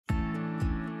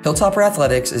Hilltopper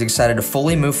Athletics is excited to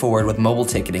fully move forward with mobile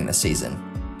ticketing this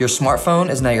season. Your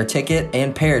smartphone is now your ticket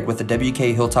and paired with the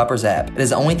WKU Hilltoppers app. It is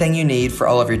the only thing you need for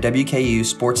all of your WKU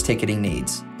sports ticketing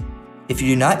needs. If you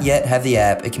do not yet have the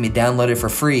app, it can be downloaded for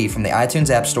free from the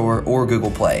iTunes App Store or Google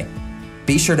Play.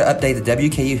 Be sure to update the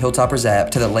WKU Hilltoppers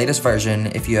app to the latest version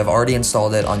if you have already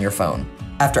installed it on your phone.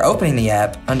 After opening the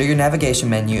app, under your navigation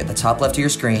menu at the top left of your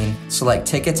screen, select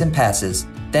Tickets and Passes,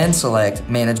 then select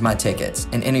Manage My Tickets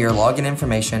and enter your login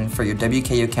information for your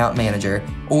WKU account manager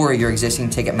or your existing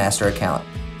Ticketmaster account.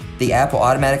 The app will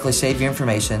automatically save your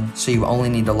information, so you only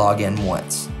need to log in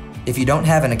once. If you don't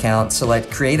have an account,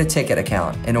 select Create a Ticket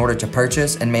account in order to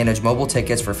purchase and manage mobile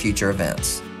tickets for future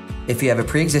events. If you have a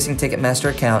pre-existing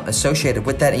Ticketmaster account associated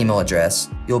with that email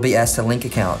address, you'll be asked to link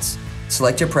accounts.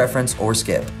 Select your preference or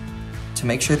skip. To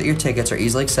make sure that your tickets are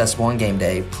easily accessible on game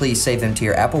day, please save them to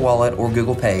your Apple Wallet or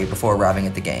Google Pay before arriving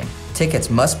at the game. Tickets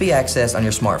must be accessed on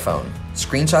your smartphone.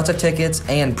 Screenshots of tickets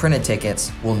and printed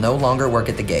tickets will no longer work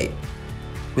at the gate.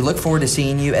 We look forward to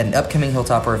seeing you at an upcoming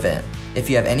Hilltopper event. If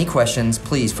you have any questions,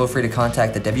 please feel free to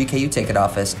contact the WKU ticket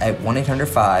office at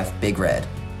 1-800-5-BIG-RED.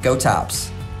 Go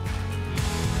Tops!